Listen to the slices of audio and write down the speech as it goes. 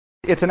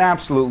It's an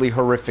absolutely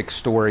horrific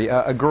story.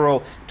 A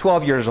girl,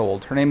 12 years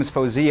old, her name is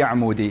Fawzia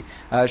Amoudi.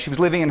 She was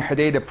living in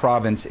Hodeidah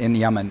province in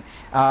Yemen.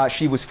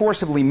 She was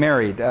forcibly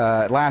married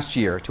last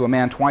year to a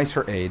man twice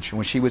her age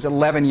when she was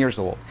 11 years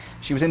old.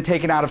 She was then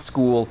taken out of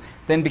school,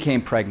 then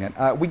became pregnant.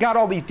 We got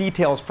all these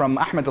details from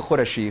Ahmed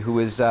al-Qurashi, who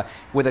is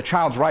with a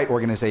child's right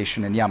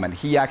organization in Yemen.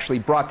 He actually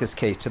brought this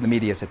case to the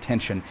media's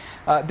attention.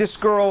 This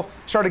girl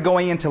started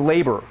going into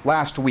labor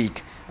last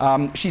week.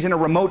 She's in a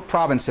remote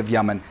province of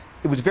Yemen.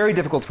 It was very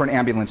difficult for an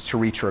ambulance to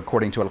reach her,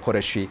 according to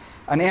al-Qurashi.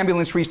 An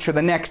ambulance reached her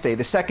the next day,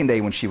 the second day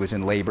when she was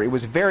in labor. It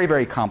was very,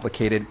 very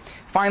complicated.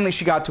 Finally,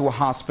 she got to a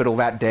hospital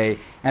that day,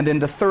 and then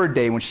the third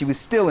day, when she was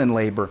still in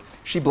labor,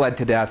 she bled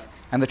to death,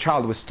 and the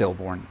child was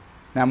stillborn.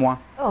 Namwa?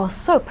 Oh,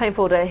 so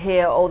painful to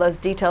hear all those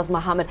details,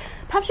 Mohammed.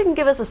 Perhaps you can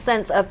give us a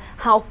sense of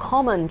how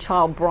common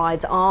child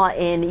brides are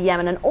in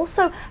Yemen, and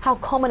also how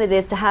common it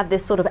is to have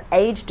this sort of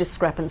age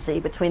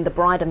discrepancy between the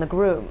bride and the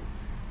groom.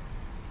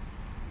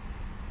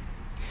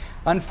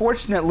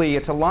 Unfortunately,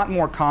 it's a lot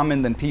more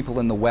common than people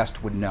in the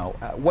West would know.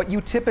 What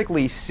you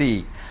typically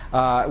see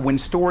when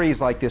stories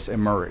like this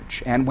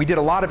emerge, and we did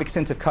a lot of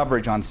extensive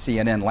coverage on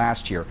CNN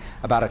last year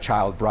about a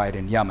child bride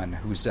in Yemen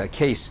whose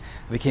case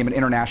became an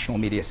international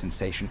media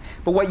sensation.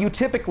 But what you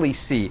typically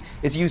see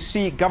is you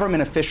see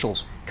government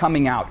officials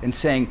coming out and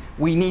saying,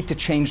 we need to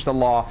change the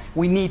law,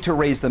 we need to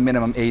raise the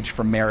minimum age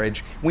for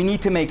marriage, we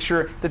need to make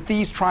sure that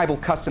these tribal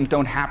customs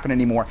don't happen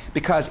anymore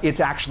because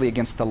it's actually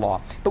against the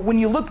law. But when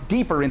you look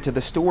deeper into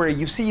the story,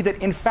 you see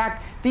that in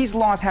fact these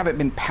laws haven't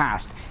been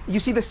passed. You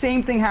see the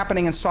same thing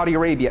happening in Saudi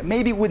Arabia,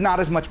 maybe with not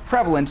as much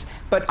prevalence,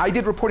 but I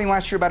did reporting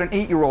last year about an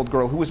 8-year-old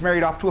girl who was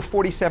married off to a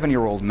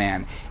 47-year-old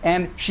man,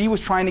 and she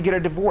was trying to get a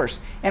divorce,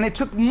 and it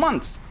took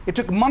months. It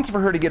took months for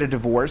her to get a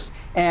divorce,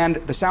 and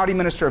the Saudi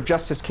Minister of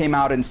Justice came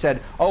out and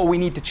said, oh, we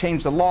need to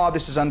change the law,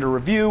 this is under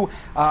review,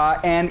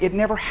 and it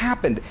never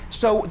happened.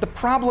 So the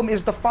problem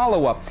is the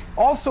follow-up.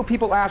 Also,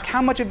 people ask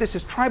how much of this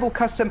is tribal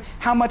custom,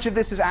 how much of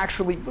this is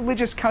actually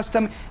religious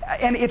custom,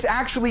 and it's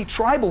actually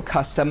tribal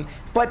custom,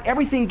 but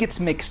everything gets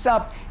mixed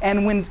up,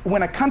 and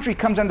when a country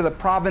comes under the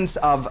province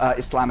of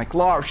Islamic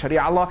law or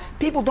Sharia law,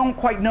 people don't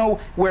quite know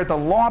where the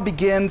law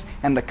begins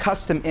and the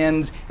custom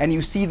ends, and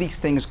you see these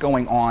things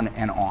going on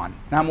and on.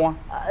 Namwa?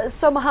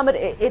 So, Mohammed,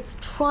 it's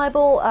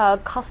tribal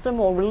custom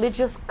or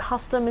religious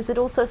custom. Is it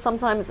also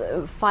sometimes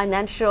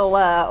financial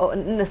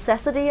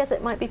necessity, as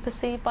it might be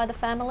perceived by the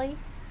family?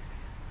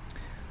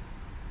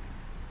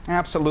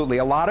 Absolutely.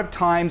 A lot of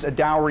times a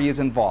dowry is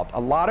involved.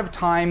 A lot of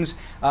times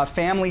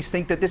families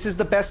think that this is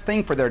the best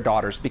thing for their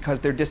daughters because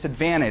they're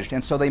disadvantaged,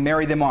 and so they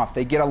marry them off.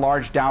 They get a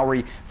large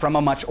dowry from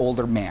a much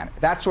older man.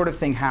 That sort of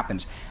thing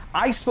happens.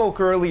 I spoke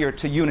earlier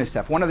to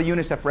UNICEF, one of the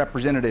UNICEF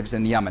representatives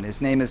in Yemen.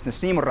 His name is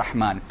Nasim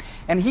ar-Rahman,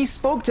 and he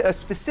spoke to us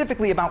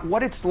specifically about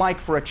what it's like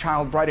for a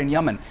child bride in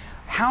Yemen,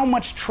 how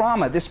much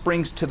trauma this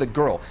brings to the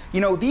girl.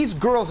 You know, these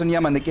girls in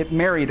Yemen that get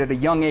married at a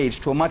young age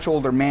to a much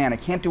older man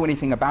and can't do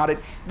anything about it,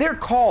 they're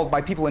called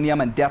by people in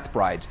Yemen death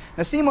brides.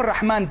 Nasim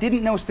ar-Rahman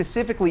didn't know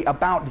specifically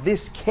about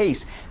this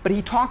case, but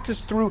he talked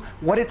us through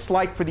what it's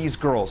like for these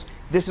girls.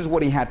 This is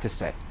what he had to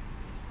say.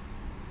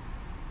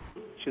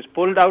 She's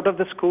pulled out of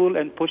the school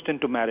and pushed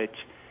into marriage.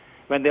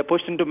 When they're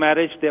pushed into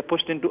marriage, they're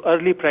pushed into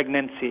early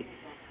pregnancy.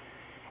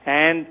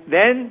 And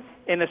then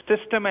in a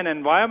system and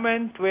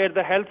environment where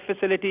the health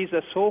facilities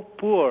are so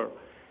poor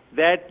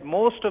that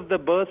most of the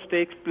births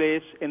takes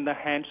place in the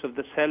hands of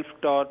the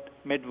self-taught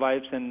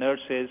midwives and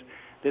nurses,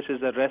 this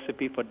is a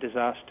recipe for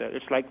disaster.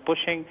 It's like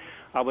pushing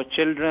our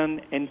children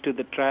into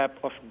the trap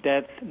of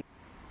death.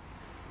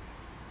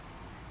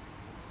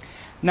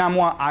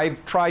 Namwa,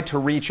 I've tried to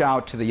reach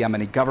out to the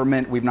Yemeni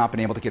government. We've not been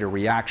able to get a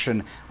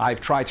reaction.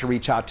 I've tried to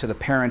reach out to the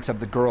parents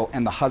of the girl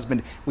and the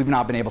husband. We've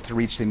not been able to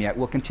reach them yet.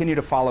 We'll continue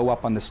to follow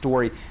up on the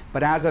story.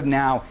 But as of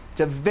now,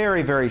 it's a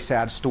very, very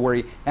sad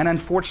story. And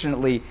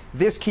unfortunately,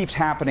 this keeps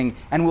happening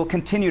and will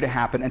continue to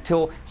happen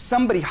until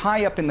somebody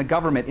high up in the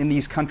government in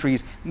these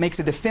countries makes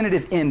a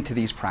definitive end to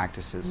these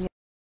practices.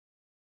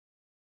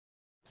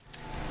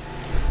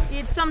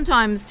 It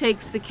sometimes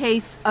takes the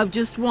case of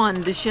just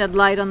one to shed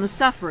light on the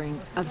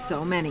suffering of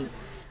so many.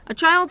 A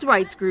child's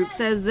rights group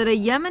says that a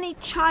Yemeni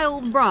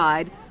child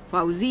bride,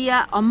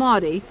 Fawzia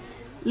Amoudi,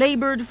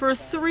 labored for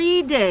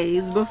 3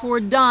 days before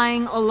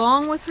dying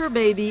along with her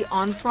baby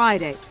on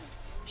Friday.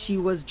 She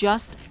was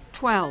just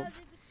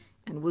 12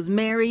 and was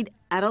married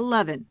at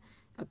 11,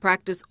 a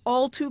practice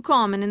all too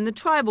common in the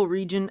tribal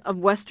region of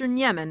western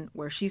Yemen,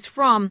 where she's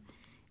from,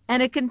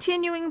 and a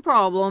continuing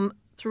problem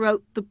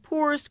throughout the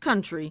poorest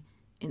country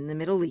in the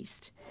Middle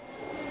East.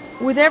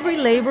 With every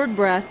labored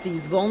breath,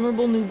 these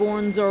vulnerable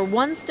newborns are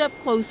one step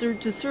closer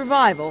to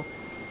survival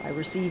by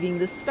receiving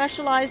the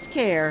specialized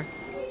care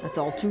that's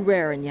all too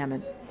rare in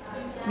Yemen.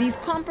 These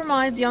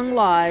compromised young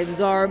lives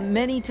are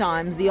many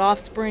times the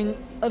offspring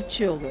of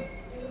children.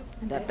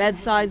 And at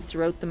bedsides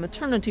throughout the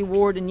maternity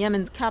ward in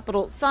Yemen's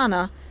capital,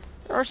 Sana'a,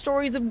 there are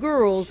stories of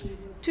girls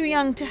too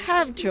young to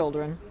have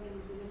children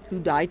who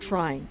die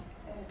trying.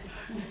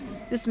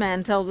 This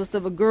man tells us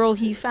of a girl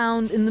he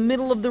found in the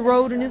middle of the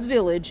road in his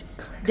village,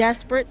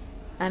 desperate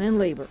and in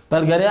labor.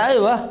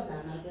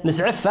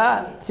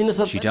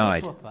 She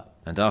died,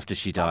 and after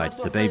she died,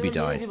 the baby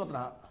died.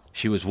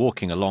 She was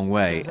walking a long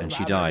way and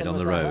she died on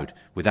the road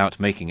without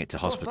making it to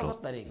hospital.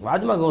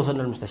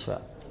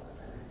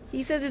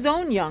 He says his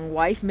own young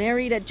wife,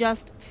 married at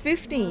just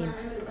 15,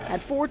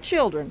 had 4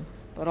 children,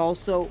 but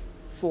also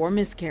 4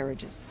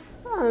 miscarriages.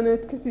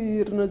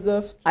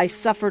 I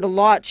suffered a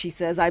lot, she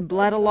says. I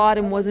bled a lot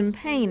and was in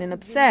pain and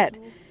upset.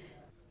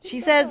 She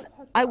says,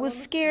 I was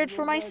scared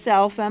for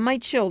myself and my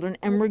children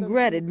and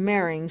regretted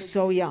marrying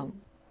so young.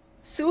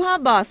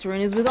 Suha Basrin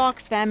is with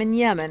Oxfam in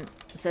Yemen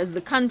and says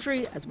the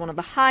country has one of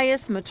the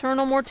highest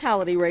maternal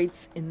mortality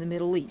rates in the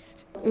Middle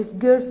East. If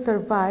girls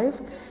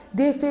survive,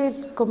 they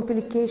face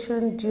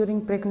complications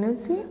during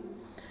pregnancy.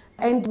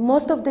 And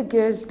most of the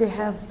girls, they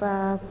have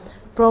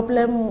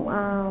problem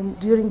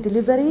during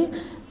delivery.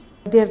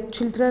 Their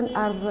children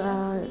are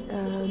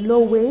low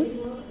weight.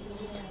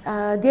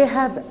 They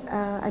have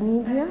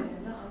anemia,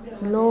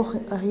 low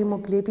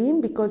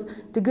hemoglobin, because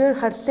the girl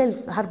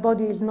herself, her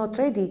body is not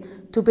ready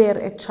to bear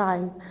a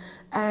child.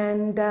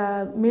 And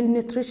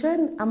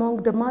malnutrition among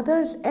the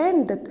mothers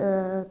and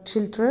the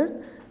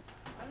children.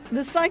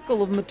 The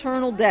cycle of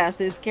maternal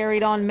death is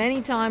carried on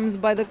many times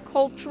by the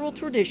cultural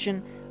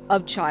tradition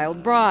of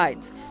child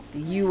brides. The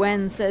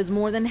UN says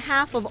more than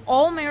half of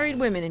all married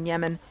women in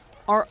Yemen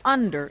are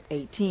under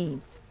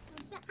 18.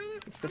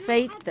 It's the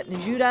fate that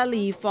Najoud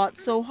Ali fought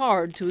so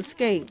hard to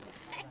escape.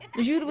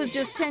 Najoud was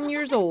just 10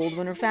 years old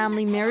when her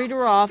family married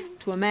her off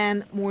to a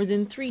man more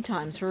than 3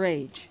 times her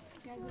age.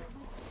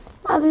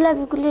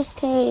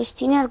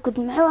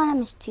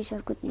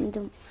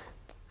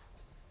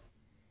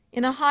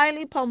 In a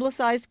highly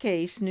publicized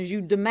case,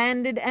 Najoud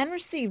demanded and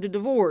received a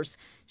divorce.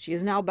 She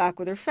is now back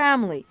with her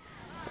family.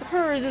 But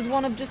hers is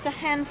one of just a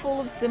handful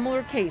of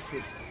similar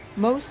cases.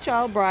 Most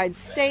child brides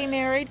stay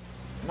married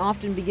and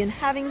often begin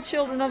having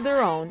children of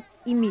their own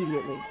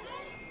immediately.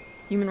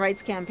 Human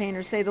rights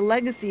campaigners say the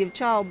legacy of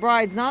child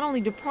brides not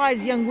only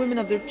deprives young women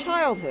of their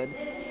childhood,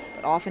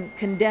 but often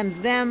condemns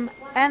them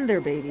and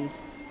their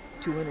babies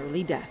to an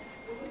early death.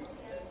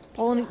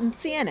 Paula Newton,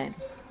 CNN,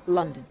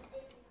 London.